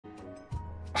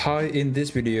Hi, in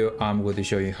this video, I'm going to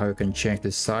show you how you can change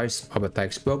the size of a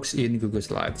text box in Google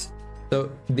Slides. So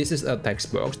this is a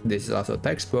text box, this is also a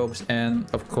text box, and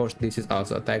of course this is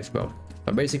also a text box.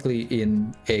 But basically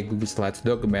in a Google Slides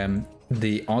document,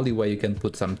 the only way you can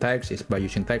put some text is by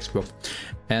using text box.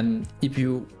 And if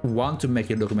you want to make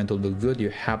your document to look good, you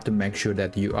have to make sure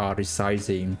that you are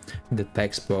resizing the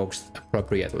text box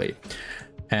appropriately.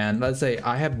 And let's say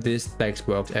I have this text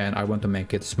box and I want to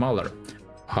make it smaller.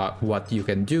 What you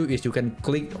can do is you can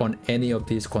click on any of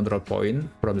these control points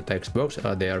from the text box.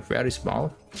 They are very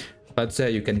small. Let's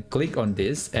say you can click on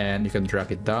this and you can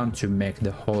drag it down to make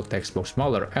the whole text box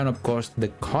smaller. And of course the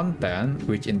content,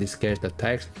 which in this case the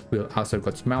text, will also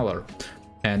get smaller.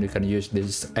 And you can use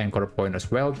this anchor point as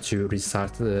well to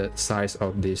resize the size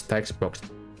of this text box.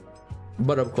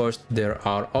 But of course there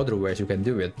are other ways you can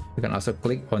do it. You can also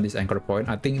click on this anchor point.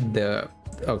 I think the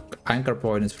anchor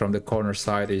points from the corner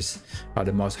side is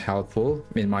the most helpful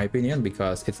in my opinion,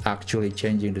 because it's actually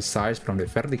changing the size from the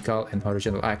vertical and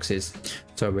horizontal axis.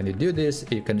 So when you do this,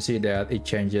 you can see that it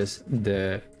changes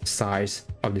the size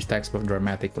of this text box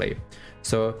dramatically.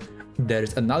 So there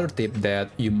is another tip that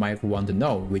you might want to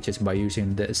know, which is by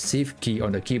using the Shift key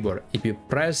on the keyboard. If you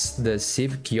press the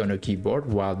Shift key on the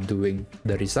keyboard while doing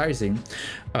the resizing,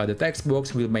 the text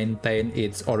box will maintain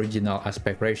its original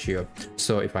aspect ratio.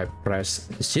 So if I press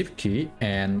the Shift key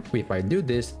and if I do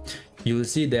this, you'll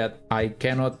see that I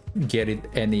cannot get it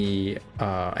any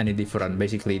different.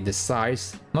 Basically the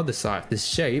size, not the size, the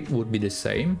shape would be the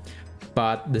same,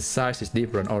 but the size is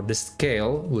different, or the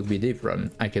scale would be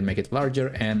different. I can make it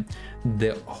larger and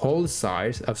the whole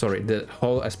size, the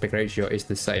whole aspect ratio is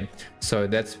the same. So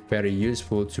that's very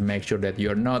useful to make sure that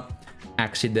you're not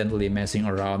accidentally messing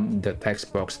around the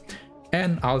text box.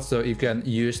 And also you can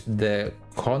use the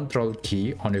Control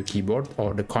key on your keyboard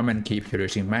or the Command key if you're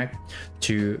using Mac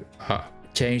to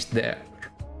change the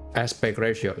aspect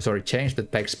ratio, change the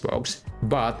text box,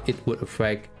 but it would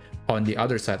affect on the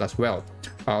other side as well.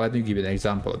 Let me give you an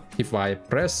example. If I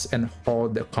press and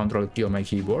hold the Control key on my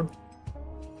keyboard,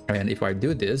 and if I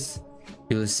do this,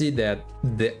 you'll see that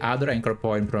the other anchor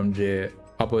point from the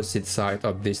opposite side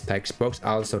of this text box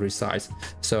also resized.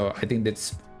 So I think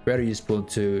that's very useful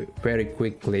to very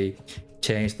quickly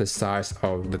change the size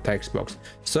of the text box.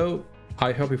 So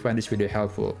I hope you find this video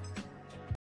helpful.